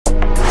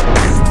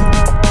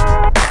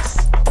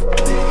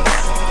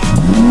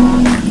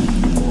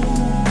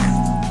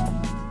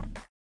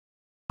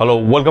Hello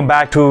welcome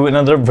back to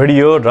another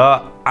video र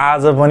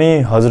आज पनि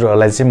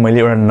हजुरहरुलाई चाहिँ मैले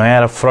एउटा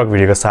नयाँ र फरक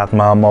भिडियोको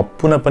साथमा म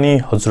पुनः पनि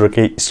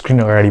हजुरहरुकै स्क्रिन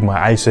अगाडि म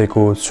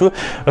आइसकेको छु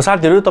र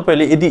साथीहरु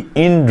तपाईले यदि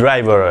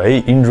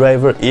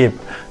इनड्राइभर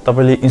एप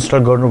तपाईले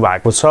इन्स्टल गर्नु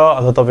भएको छ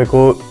अथवा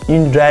तपाईको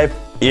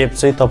इनड्राइभ एप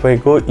चाहिँ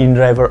तपाईको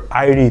इनड्राइभर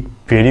आईडी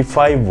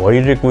भेरिफाई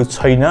भइरहेको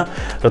छैन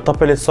र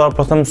तपाईले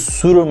सर्वप्रथम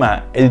सुरुमा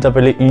यदि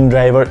तपाईले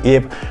इनड्राइभर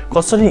एप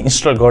कसरी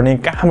इन्स्टल गर्ने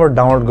कहाँबाट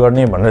डाउनलोड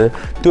गर्ने भनेर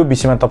त्यो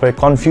विषयमा तपाई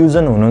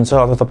कन्फ्युजन हुनुहुन्छ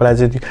अथवा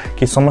तपाईलाई चाहिँ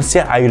के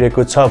समस्या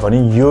आइरहेको छ भने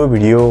यो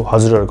भिडियो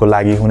हजुरहरुको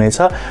लागि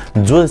हुनेछ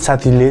जो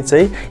साथीले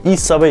चाहिँ यी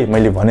सबै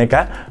मैले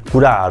भनेका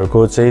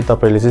कुराहरुको चाहिँ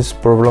तपाईले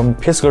चाहिँ प्रब्लम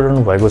फेस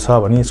गरिरहनु भएको छ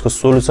भने यसको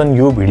सोलुसन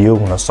यो भिडियो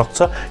हुन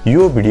सक्छ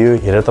यो भिडियो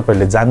हेरेर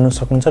तपाईले जान्नु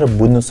सक्नुहुन्छ र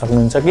बुझ्न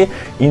सक्नुहुन्छ कि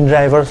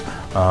इनड्राइभर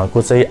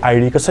को चाहिँ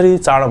आईडी कसरी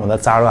चाँडो भन्दा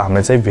चाँडो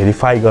हामीले चाहिँ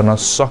भेरिफाई गर्न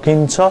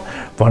सकिन्छ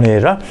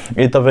भनेर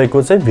यदि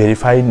तपाईको चाहिँ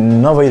भेरिफाई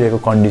नभइरहेको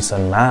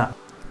कन्डिसनमा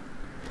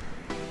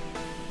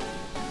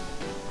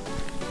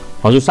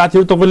हजुर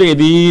साथीहरु तपाईले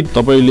यदि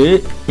तपाईले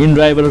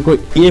इनड्राइभरको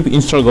एप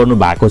इन्स्टल गर्नु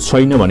भएको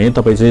छैन भने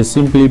तपाई चाहिँ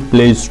सिम्पली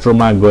प्ले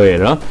स्टोरमा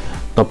गएर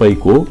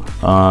तपाईको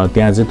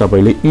त्यहाँ चाहिँ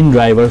तपाईले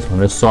इनड्राइभर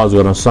भनेर सर्च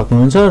गर्न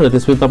सक्नुहुन्छ र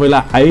त्यसपछि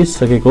तपाईलाई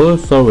आइसकेको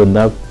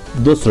सबभन्दा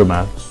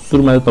दोस्रोमा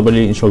सुरुमा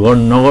तपाईले इन्स्टल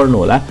नगर्नु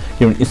होला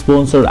किनभने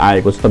स्पोन्सर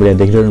आएको छ तपाईले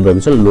देखिरहनु भएको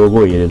छ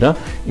लोगो हेरेर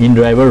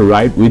इनड्राइभर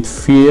राइट विथ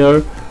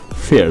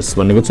फेयर्स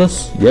भनेको छ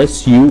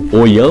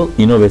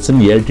SUOL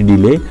इनोभेसन एलटीडी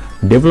ले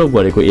डेभलप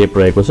गरेको एप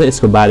रहेको छ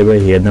यसको बारेमा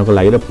हेर्नको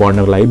लागि र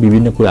पढ्नको लागि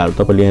विभिन्न कुराहरु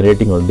तपाईले यहाँ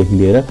रेटिङहरु देखि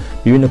लिएर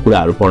विभिन्न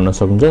कुराहरु पढ्न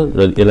सक्नुहुन्छ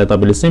र यसलाई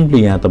तपाईले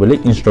सिम्पली यहाँ तपाईले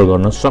इन्स्टल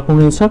गर्न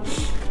सक्नुहुनेछ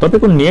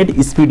तपाईको नेट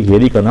स्पिड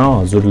हेरिकन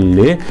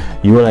हजुरले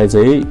योलाई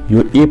चाहिँ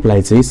यो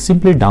एपलाई चाहिँ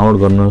सिम्पली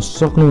डाउनलोड गर्न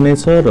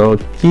सक्नुहुनेछ र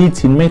केही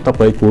छिनमै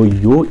तपाईको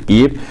यो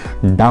एप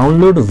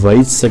डाउनलोड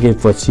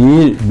भइसकेपछि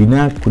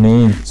बिना कुनै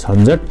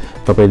झन्झट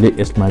तपाईले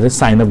यसमा चाहिँ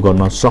साइन अप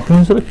गर्न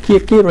सक्नुहुन्छ र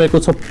के रहेको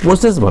छ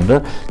प्रोसेस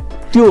भनेर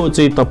त्यो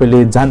चाहिँ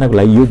तपाईले जान्नको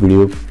लागि यो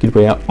भिडियो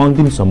कृपया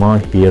अन्तिमसम्म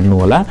हेर्नु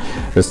होला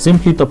र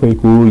सिम्पली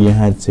तपाईको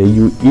यहाँ चाहिँ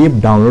यो एप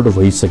डाउनलोड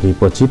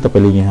भइसकेपछि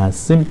तपाईले यहाँ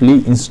सिम्पली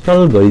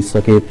इन्स्टल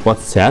गरिसके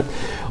पश्चात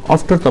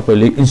आफ्टर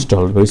तपाईले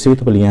इन्स्टल गरिसके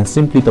तपाईले यहाँ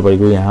सिम्पली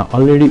तपाईको यहाँ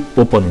अलरेडी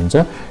ओपन हुन्छ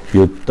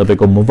यो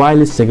तपाईको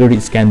मोबाइल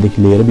सेक्युरिटी स्क्यान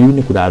देखि लिएर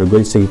विभिन्न कुराहरु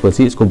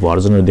गरिसकेपछि यसको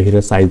भर्जनहरु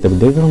देखेर साइज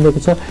तपाईले देख्नु भएको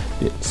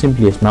छ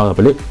सिम्पली यसमा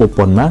तपाईले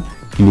ओपनमा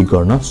क्लिक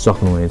गर्न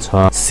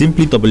सक्नुहुनेछ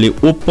सिम्पली तपाईले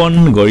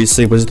ओपन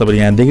गरिसकेपछि तपाईले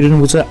यहाँ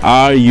देखिरहनु छ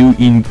आर यु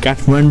इन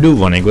काठमाडौँ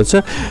भनेको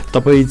छ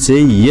तपाई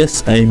चाहिँ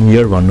यस आई एम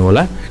हियर भन्नु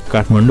होला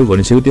काठमाडौँ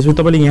भनिसक्यो त्यसपछि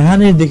तपाईले यहाँ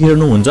नै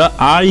देखिरहनु हुन्छ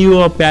are you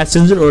a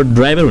passenger or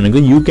driver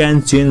भनेको you can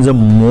change a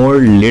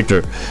more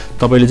letter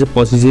तपाईले चाहिँ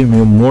पछि चाहिँ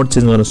यो मोड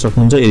चेन्ज गर्न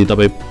सक्नुहुन्छ यदि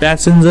तपाई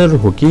प्यासेन्जर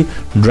हो कि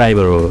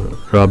ड्राइभर हो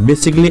र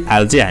बेसिकली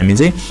अहिले चाहिँ हामी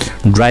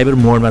चाहिँ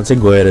ड्राइभर मोडमा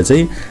चाहिँ गएर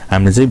चाहिँ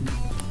हामीले चाहिँ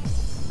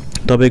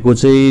तपाईको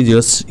चाहिँ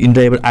जस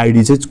इनड्राइभर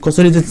आईडी चाहिँ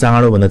कसरी चाहिँ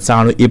चाँडो भन्दा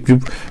चाँडो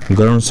एप्रुभ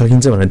गराउन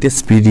सकिन्छ भनेर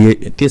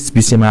त्यस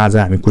विषयमा आज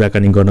हामी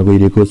कुराकानी गर्न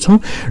गइरहेको छौं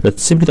र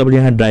सिम्पली तपाईले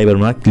यहाँ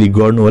ड्राइभरमा क्लिक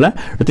गर्नु होला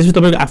र त्यसपछि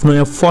तपाईको आफ्नो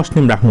यहाँ फर्स्ट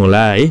नेम राख्नु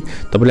होला है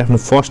तपाईले आफ्नो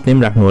फर्स्ट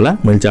नेम राख्नु होला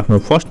मैले चाहिँ आफ्नो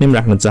फर्स्ट नेम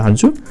राख्न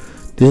चाहन्छु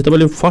त्यसपछि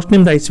तपाईले फर्स्ट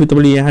नेम राखेपछि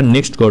तपाईले यहाँ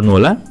नेक्स्ट गर्नु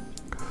होला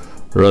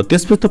र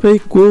त्यसपछि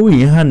तपाईको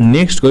यहाँ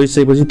नेक्स्ट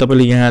गरिसकेपछि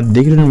तपाईले यहाँ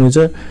देखिरहनु हुन्छ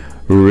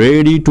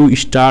ready to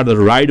start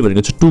the ride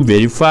भनेको छ to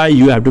verify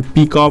you have to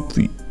pick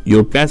up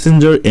your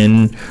passenger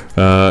and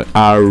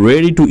are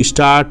ready to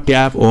start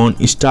tap on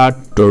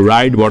start the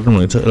ride button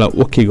भनेको छ ल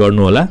ओके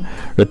गर्नु होला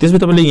र त्यसपछि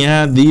तपाईले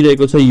यहाँ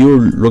दिइरहेको छ यो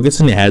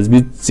location has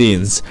been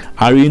change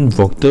are you in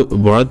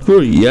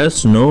Bharatpur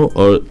yes no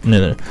or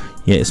यहाँ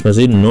यसमा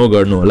चाहिँ नो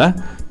गर्नु होला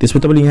त्यसपछि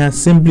तपाईले यहाँ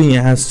सिम्पली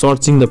यहाँ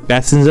सर्चिङ द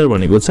प्यासेन्जर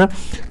भनेको छ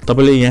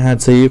तपाईले यहाँ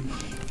चाहिँ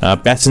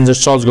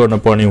प्यासेन्जर सर्च गर्न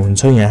पर्ने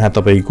हुन्छ यहाँ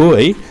तपाईको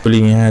है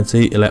तपाईले यहाँ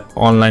चाहिँ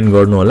यसलाई अनलाइन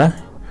गर्नु होला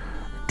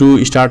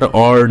to start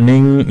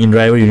earning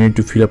inDriver you need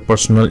to fill up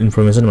personal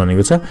information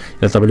भनेको छ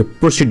यसलाई तपाईले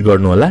प्रोसिड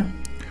गर्नु होला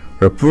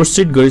र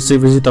प्रोसिड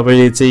गरिसकेपछि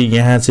तपाईले चाहिँ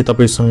यहाँ चाहिँ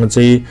तपाईसँग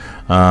चाहिँ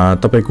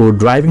तपाईको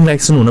ड्राइभिङ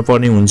लाइसेन्स हुन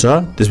पर्ने हुन्छ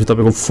त्यसपछि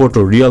तपाईको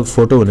फोटो रियल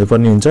फोटो हुन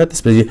पर्ने हुन्छ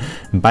त्यसपछि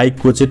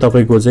बाइकको चाहिँ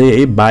तपाईको चाहिँ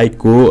है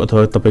बाइकको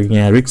अथवा तपाईको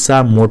यहाँ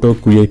रिक्सा मोटो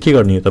कुरियर के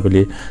गर्ने हो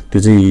तपाईले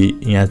त्यो चाहिँ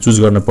यहाँ चुज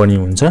गर्न पर्ने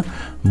हुन्छ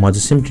म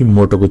चाहिँ सिम्पली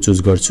मोटोको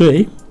चुज गर्छु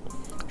है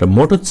र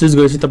मोटो चुज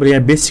गरेपछि तपाईले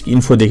यहाँ बेसिक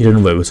इन्फो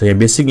देखिरहनु भएको छ यहाँ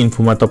बेसिक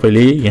इन्फोमा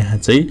तपाईले यहाँ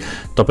चाहिँ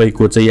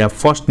तपाईको चाहिँ यहाँ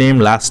first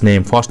name last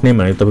name first name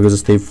भनेको तपाईको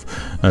जस्तै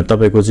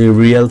तपाईको चाहिँ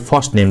रियल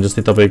फर्स्ट नेम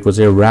जस्तै तपाईको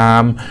चाहिँ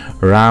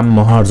राम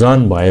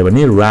महर्जन भयो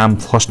भने राम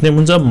फर्स्ट नेम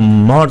हुन्छ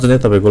महर्जन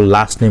तपाईको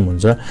लास्ट नेम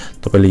हुन्छ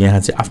तपाईले यहाँ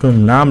चाहिँ आफ्नो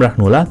नाम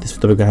राख्नु होला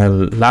त्यसपछि तपाईको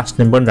यहाँ लास्ट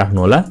नेम पनि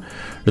राख्नु होला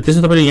र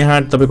त्यसपछि तपाईले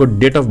यहाँ तपाईको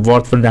डेट अफ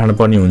बर्थ पनि राख्नु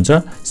पर्ने हुन्छ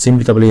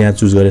सिम्पली तपाईले यहाँ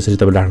चुज गरे यसरी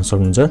तपाईले राख्न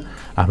सक्नुहुन्छ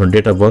आफ्नो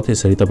डेट अफ बर्थ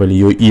यसरी तपाईले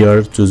यो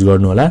इयर चुज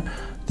गर्नु होला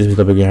त्यसपछि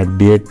तपाईको यहाँ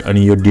डेट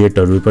अनि यो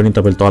डेटहरु पनि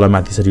तपाईले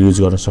तलमाथि यसरी युज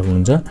गर्न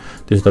सक्नुहुन्छ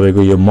त्यसपछि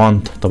तपाईको यो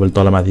मन्थ तपाईले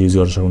तलमाथि युज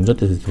गर्न सक्नुहुन्छ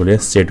त्यसपछि तपाईले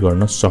सेट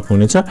गर्न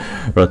सक्नुहुनेछ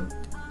र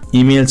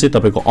इमेल चाहिँ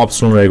तपाईको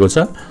अप्सनल रहेको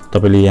छ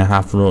तपाईले यहाँ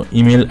आफ्नो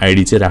इमेल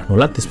आईडी चाहिँ राख्नु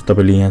होला त्यसपछि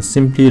तपाईले यहाँ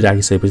सिम्पली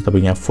राखिसकेपछि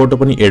तपाईले यहाँ फोटो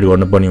पनि एड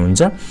गर्नुपर्ने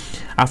हुन्छ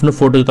आफ्नो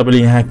फोटो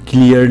तपाईले यहाँ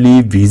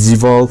clearly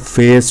visible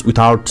face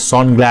without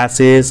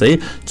sunglasses है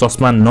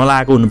चस्मा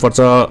नलाएको हुनुपर्छ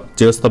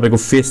जस तपाईको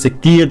फेस चाहिँ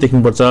क्लियर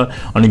देखिनुपर्छ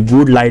अनि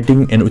good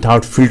lighting and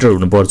without filter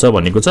हुनुपर्छ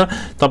भनेको छ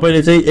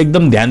तपाईले चाहिँ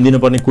एकदम ध्यान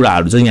दिनुपर्ने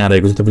कुराहरु चाहिँ यहाँ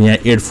रहेको छ तपाईले यहाँ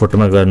एड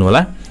फोटोमा गर्नु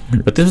होला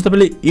र त्यसपछि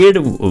तपाईले एड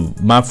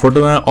मा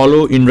फोटोमा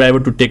अलो इनड्राइभर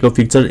to take a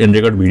picture and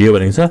record video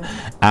भनेको छ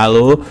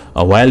अलो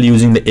व्हाइल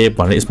युजिङ द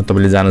एप भनेर यसमा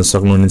तपाईले जान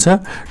सक्नुहुनेछ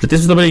र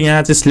त्यसपछि तपाईले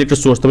यहाँ चाहिँ सिलेक्ट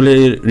सोर्स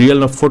तपाईले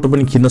रियलमा फोटो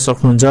पनि खिच्न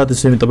सक्नुहुन्छ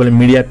त्यसैले तपाईले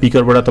मिडिया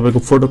पिकरबाट तपाईको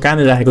फोटो कहाँ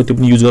राखेको त्यो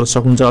पनि युज गर्न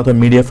सक्नुहुन्छ अथवा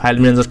मिडिया फाइल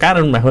म्यानेजर कहाँ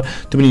राख्नु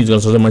त्यो पनि युज गर्न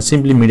सक्नुहुन्छ म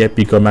सिम्पली मिडिया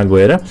पिकरमा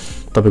गएर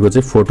तपाईको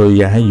चाहिँ फोटो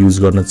यहाँ युज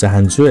गर्न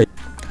चाहन्छु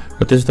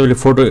र त्यसपछि तपाईले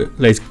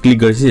फोटोलाई क्लिक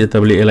गरेपछि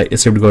तपाईले यसलाई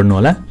एक्सेप्ट गर्नु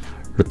होला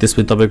र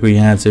त्यसपछि तपाईको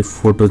यहाँ चाहिँ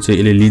फोटो चाहिँ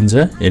यसले लिन्छ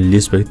यसले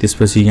लिसपछि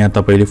त्यसपछि यहाँ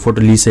तपाईले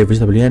फोटो लिइसकेपछि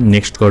तपाईले यहाँ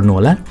नेक्स्ट गर्नु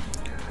होला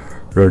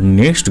र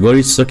नेक्स्ट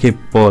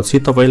गरिसकेपछि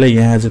तपाईलाई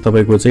यहाँ चाहिँ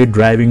तपाईको चाहिँ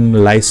ड्राइभिङ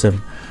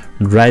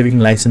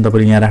लाइसेन्स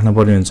तपाईले यहाँ राख्न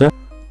पर्ने हुन्छ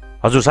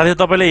हजुर साथै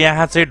तपाईले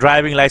यहाँ चाहिँ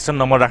ड्राइभिङ लाइसेन्स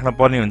नम्बर राख्न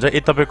पर्ने हुन्छ यदि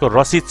तपाईको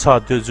रसिद छ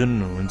त्यो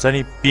जुन हुन्छ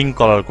नि पिंक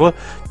कलरको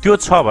त्यो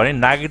छ भने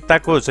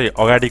नागरिकताको चाहिँ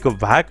अगाडिको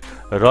भाग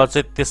र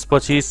चाहिँ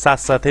त्यसपछि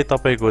साथसाथै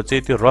तपाईको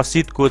चाहिँ त्यो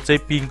रसिदको चाहिँ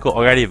पिंकको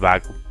अगाडि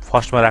भाग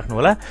फर्स्टमा राख्नु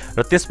होला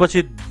र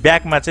त्यसपछि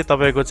ब्याकमा चाहिँ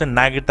तपाईको चाहिँ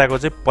नागरिकताको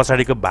चाहिँ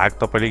पछाडीको भाग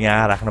तपाईले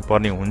यहाँ राख्न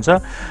पर्ने हुन्छ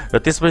र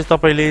त्यसपछि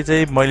तपाईले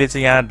चाहिँ मैले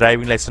चाहिँ यहाँ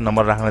ड्राइभिङ लाइसेन्स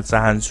नम्बर राख्न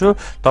चाहन्छु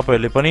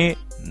तपाईहरुले पनि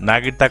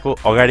नागरिकताको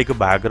अगाडिको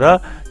भाग र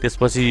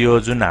त्यसपछि यो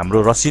जुन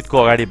हाम्रो रसिदको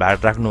अगाडि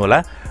भाग राख्नु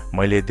होला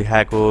मैले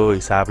देखाएको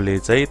हिसाबले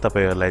चाहिँ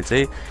तपाईहरुलाई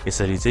चाहिँ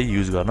यसरी चाहिँ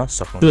युज गर्न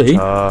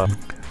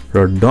सक्नुहुन्छ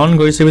र डन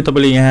गरिसकेपछि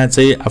तपाईले यहाँ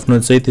चाहिँ आफ्नो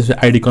चाहिँ त्यसै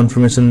आईडी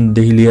कन्फर्मेसन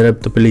देखि लिएर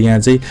तपाईले यहाँ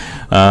चाहिँ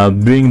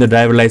bring the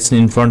driver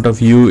licence in front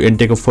of you and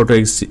take a photo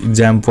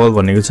example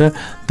भनेको छ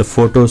the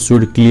photo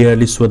should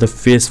clearly show the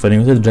face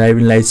भनेको छ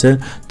driving licence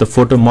the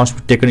photo must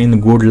be taken in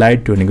good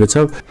light भनेको छ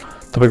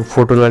तपाईको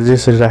फोटोलाई चाहिँ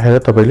यसरी राखेर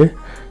तपाईले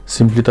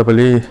सिम्पली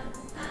तपाईले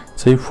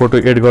चाहिँ फोटो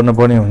एड गर्न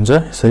पर्ने हुन्छ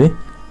यसरी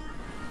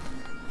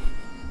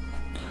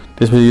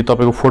त्यसपछि यो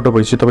तपाईको फोटो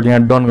भइसक्यो तपाईले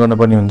यहाँ डन गर्न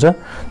पर्ने हुन्छ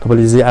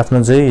तपाईले चाहिँ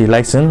आफ्नो चाहिँ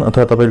लाइसेन्स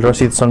अथवा तपाईले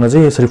रसिदसँग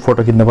चाहिँ यसरी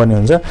फोटो खिच्न पर्ने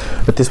हुन्छ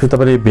र त्यसपछि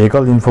तपाईले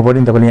भेहिकल इन्फो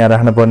पनि तपाईले यहाँ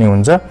राख्न पर्ने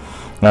हुन्छ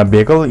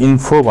भेहिकल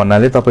इन्फो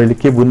भन्नाले तपाईले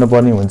के बुझ्न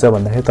पर्ने हुन्छ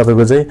भन्दाखेरि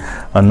तपाईको चाहिँ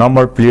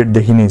नम्बर प्लेट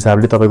देखिने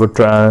हिसाबले तपाईको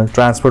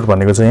ट्रान्सपोर्ट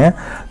भनेको छ यहाँ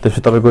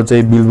त्यसपछि तपाईको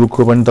चाहिँ बिल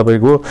बुकको पनि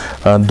तपाईको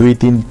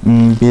 2-3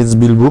 पेज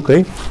बिल बुक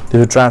है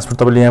त्यसपछि ट्रान्सपोर्ट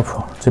तपाईले यहाँ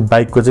चाहिँ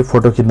बाइकको चाहिँ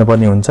फोटो खिच्न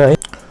पर्ने हुन्छ है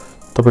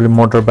तपाईले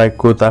मोटर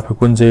बाइकको ताफे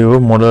कुन चाहिँ हो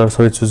मोडल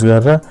सबै चुज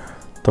गरेर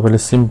तपाईले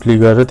सिम्पली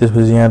गरेर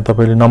त्यसपछि यहाँ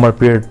तपाईले नम्बर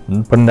प्लेट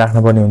पनि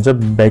राख्न पर्ने हुन्छ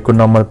बाइकको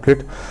नम्बर प्लेट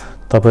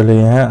तपाईले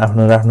यहाँ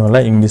आफ्नो राख्नु होला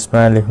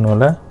इंग्लिशमा लेख्नु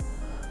होला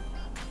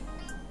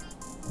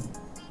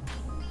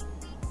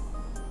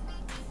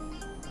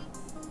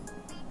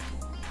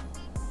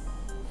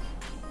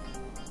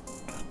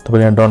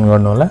तपाईले यहाँ डन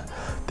गर्नु होला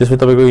त्यसपछि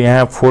तपाईको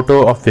यहाँ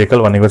फोटो अफ भेहिकल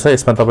भनेको छ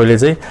यसमा तपाईले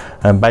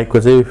चाहिँ बाइकको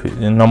चाहिँ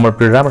नम्बर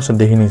प्लेट राम्रोसँग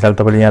देखिने हिसाबले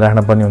तपाईले यहाँ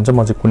राख्न पर्ने हुन्छ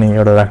म चाहिँ कुनै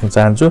एउटा राख्न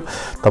चाहन्छु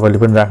तपाईले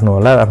पनि राख्नु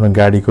होला आफ्नो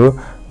गाडीको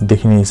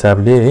देखिने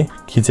हिसाबले है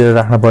खिचेर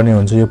राख्न पर्ने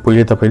हुन्छ यो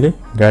पहिले तपाईले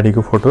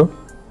गाडीको फोटो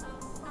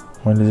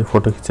मैले चाहिँ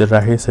फोटो खिचेर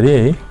राखे यसरी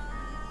है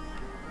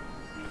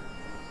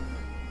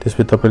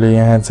त्यसपछि तपाईले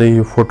यहाँ चाहिँ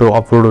यो फोटो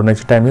अपलोड हुने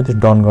टाइममा त्यो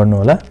डन गर्नु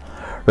होला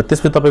र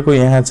त्यसपछि तपाईको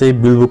यहाँ चाहिँ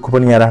बिल बुकको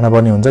पनि यहाँ राख्न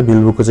पर्ने हुन्छ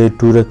बिल बुकको चाहिँ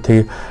 2 र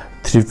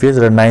 3 पेज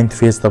र 9th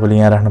पेज तपाईले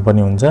यहाँ राख्न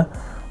पर्ने हुन्छ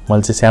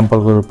मैले चाहिँ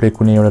स्याम्पलको रूपले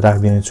कुनै एउटा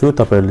राख्दिने छु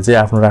तपाईहरुले चाहिँ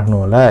आफ्नो राख्नु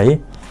होला है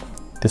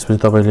त्यसपछि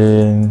तपाईले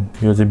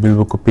यो चाहिँ बिल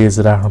बुकको पेज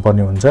राख्न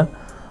पर्ने हुन्छ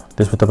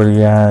त्यसपछि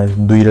तपाईले यहाँ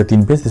 2 र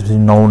 3 पेज त्यसपछि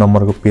 9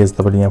 नम्बरको पेज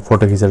तपाईले यहाँ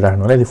फोटो खिचेर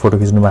राख्नु होला यदि फोटो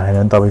खिच्नु भएन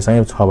भने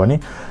तपाईसँग छ भने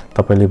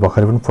तपाईले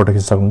भर्खरै पनि फोटो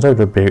खिच्न सक्नुहुन्छ र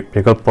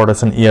भेहिकल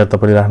प्रोडक्सन इयर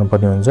तपाईले राख्नु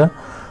पर्ने हुन्छ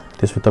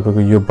त्यसपछि तपाईको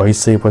यो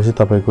भइसकेपछि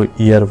तपाईको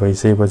इयर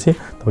भइसकेपछि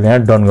तपाईले यहाँ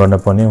डन गर्न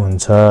पर्ने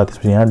हुन्छ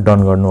त्यसपछि यहाँ डन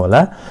गर्नु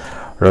होला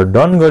र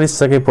डन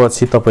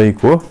गरिसकेपछि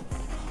तपाईको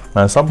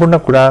सम्पूर्ण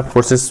कुरा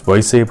प्रोसेस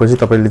भइसकेपछि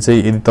तपाईले चाहिँ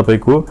यदि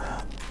तपाईको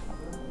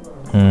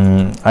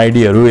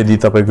आईडीहरु यदि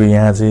तपाईको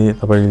यहाँ चाहिँ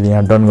तपाईले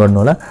यहाँ डन गर्नु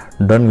होला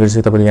डन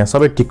गरिसके तपाईले यहाँ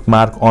सबै टिक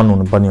मार्क अन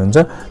हुनु पर्ने हुन्छ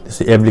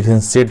त्यसपछि एप्लिकेसन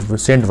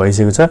सेन्ड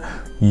भइसकेको छ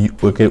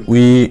okay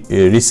we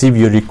receive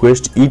your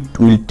request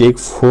it will take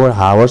 4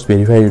 hours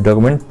verify your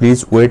document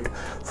please wait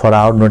for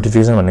our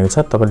notification भनेको छ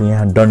तपाईले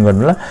यहाँ डन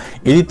गर्नु होला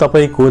यदि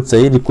तपाईको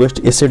चाहिँ रिक्वेस्ट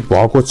एक्सेप्ट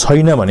भएको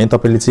छैन भने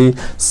तपाईले चाहिँ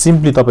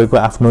सिम्पली तपाईको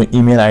आफ्नो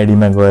इमेल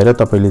आईडीमा गएर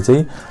तपाईले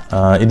चाहिँ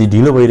यदि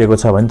ढिलो भइरहेको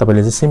छ भने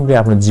तपाईले चाहिँ सिम्पली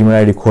आफ्नो जीमेल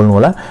आईडी खोल्नु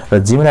होला र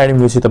जीमेल आईडी मा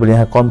गएपछि तपाईले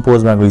यहाँ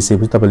कम्पोजमा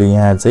गइसकेपछि तपाईले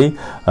यहाँ चाहिँ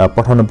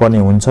पठाउनु पर्ने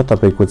हुन्छ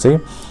तपाईको चाहिँ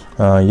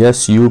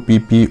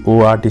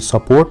SUPPORT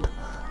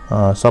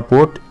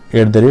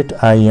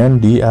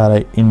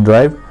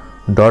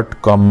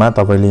support@inDrive.com मा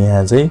तपाईले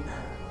यहाँ चाहिँ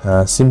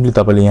सिम्पली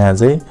तपाईले यहाँ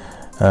चाहिँ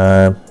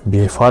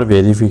फर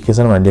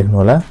भेरिफिकेसन भनेर लेख्नु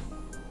होला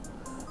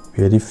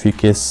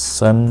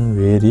भेरिफिकेसन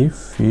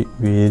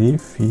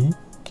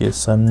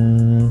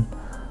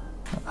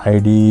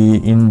आईडी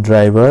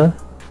इनड्राइभर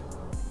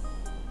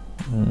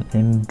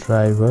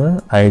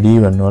आईडी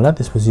भन्नु होला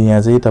त्यसपछि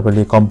यहाँ चाहिँ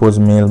तपाईले कम्पोज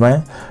मेलमा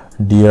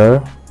डियर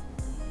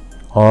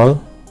अल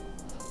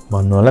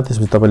भन्नु होला।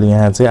 त्यसपछि तपाईले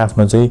यहाँ चाहिँ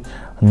आफ्नो चाहिँ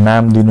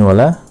नाम दिनु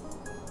होला,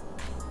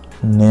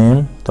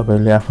 नेम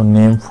तपाईले आफ्नो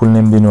नेम फुल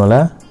नेम दिनु होला।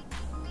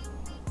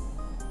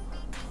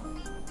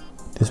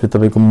 त्यसपछि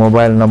तपाईको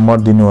मोबाइल नम्बर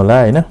दिनु होला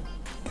हैन,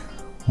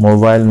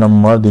 मोबाइल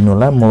नम्बर दिनु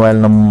होला।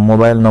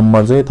 मोबाइल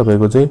नम्बर चाहिँ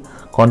तपाईको चाहिँ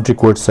कन्ट्री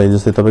कोड छ,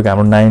 जस्तै तपाईको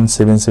हाम्रो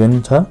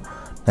 977 छ,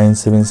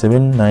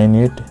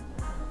 97798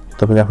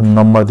 तपाईको आफ्नो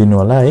नम्बर दिनु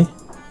होला है।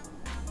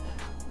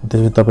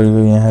 त्यसपछि तपाईको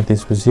यहाँ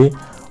त्यसपछि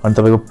अनि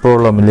तपाईको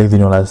प्रब्लम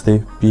लेखिदिनु होला, जस्तै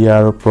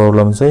पीआर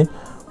प्रब्लम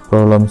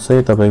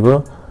चाहिँ तपाईको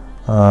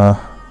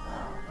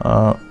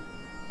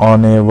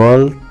unable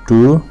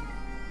to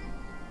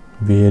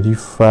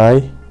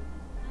verify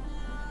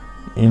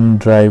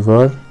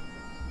inDriver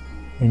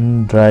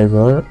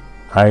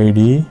ID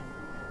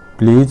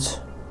please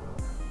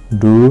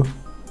do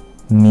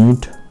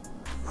need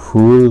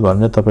फुल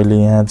भनेर तपाईले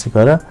यहाँ चाहिँ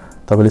गएर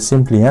तपाईले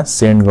सिम्पली यहाँ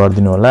सेन्ड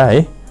गरिदिनु होला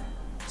है।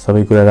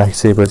 सबै कुरा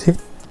राखिसकेपछि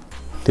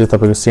त्यो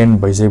तपाईको सेन्ड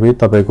भइसकेपछि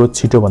तपाईको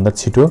छिटो भन्दा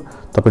छिटो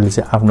तपाईले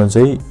चाहिँ आफ्नो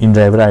चाहिँ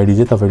inDriver ID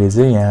चाहिँ तपाईले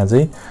चाहिँ यहाँ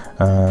चाहिँ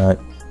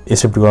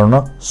एक्सेप्ट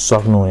गर्न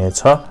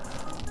सक्नुहुनेछ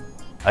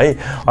है।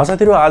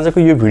 साथीहरु आजको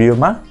यो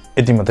भिडियोमा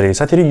यति मात्रै।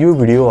 साथीहरु यो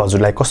भिडियो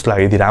हजुरलाई कस्तो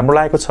लाग्यो? यदि राम्रो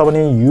लागेको छ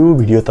भने यो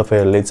भिडियो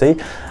तपाईहरुले चाहिँ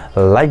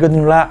लाइक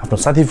गरिदिनु होला, आफ्नो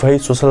साथीभाइ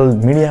सोशल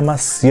मिडियामा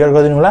शेयर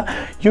गरिदिनु होला।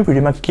 यो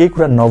भिडियोमा के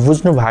कुरा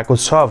नबुझ्नु भएको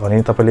छ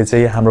भने तपाईले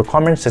चाहिँ हाम्रो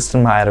कमेन्ट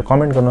सेक्सनमा आएर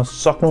कमेन्ट गर्न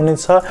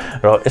सक्नुहुनेछ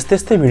र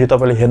यस्तै भिडियो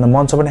तपाईले हेर्न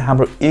मन छ भने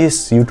हाम्रो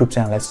यस YouTube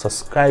च्यानललाई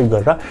सब्स्क्राइब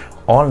गरेर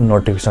अल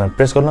नोटिफिकेसन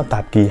प्रेस गर्न,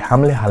 ताकि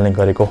हामीले हाल्ने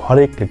गरेको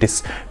हरेक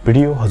लेटेस्ट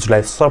भिडियो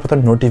हजुरलाई सर्वप्रथम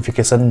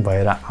नोटिफिकेसन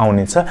भएर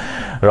आउनेछ।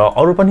 र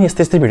अरु पनि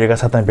यस्तै भिडियोका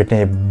साथमा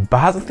भेट्ने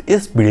बाद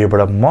यस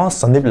भिडियोबाट म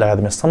सन्दीप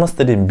लगायत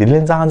समस्त टिम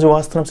बिलिन चाहन्छु।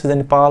 हस्त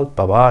नेपाल,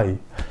 बाइ बाइ।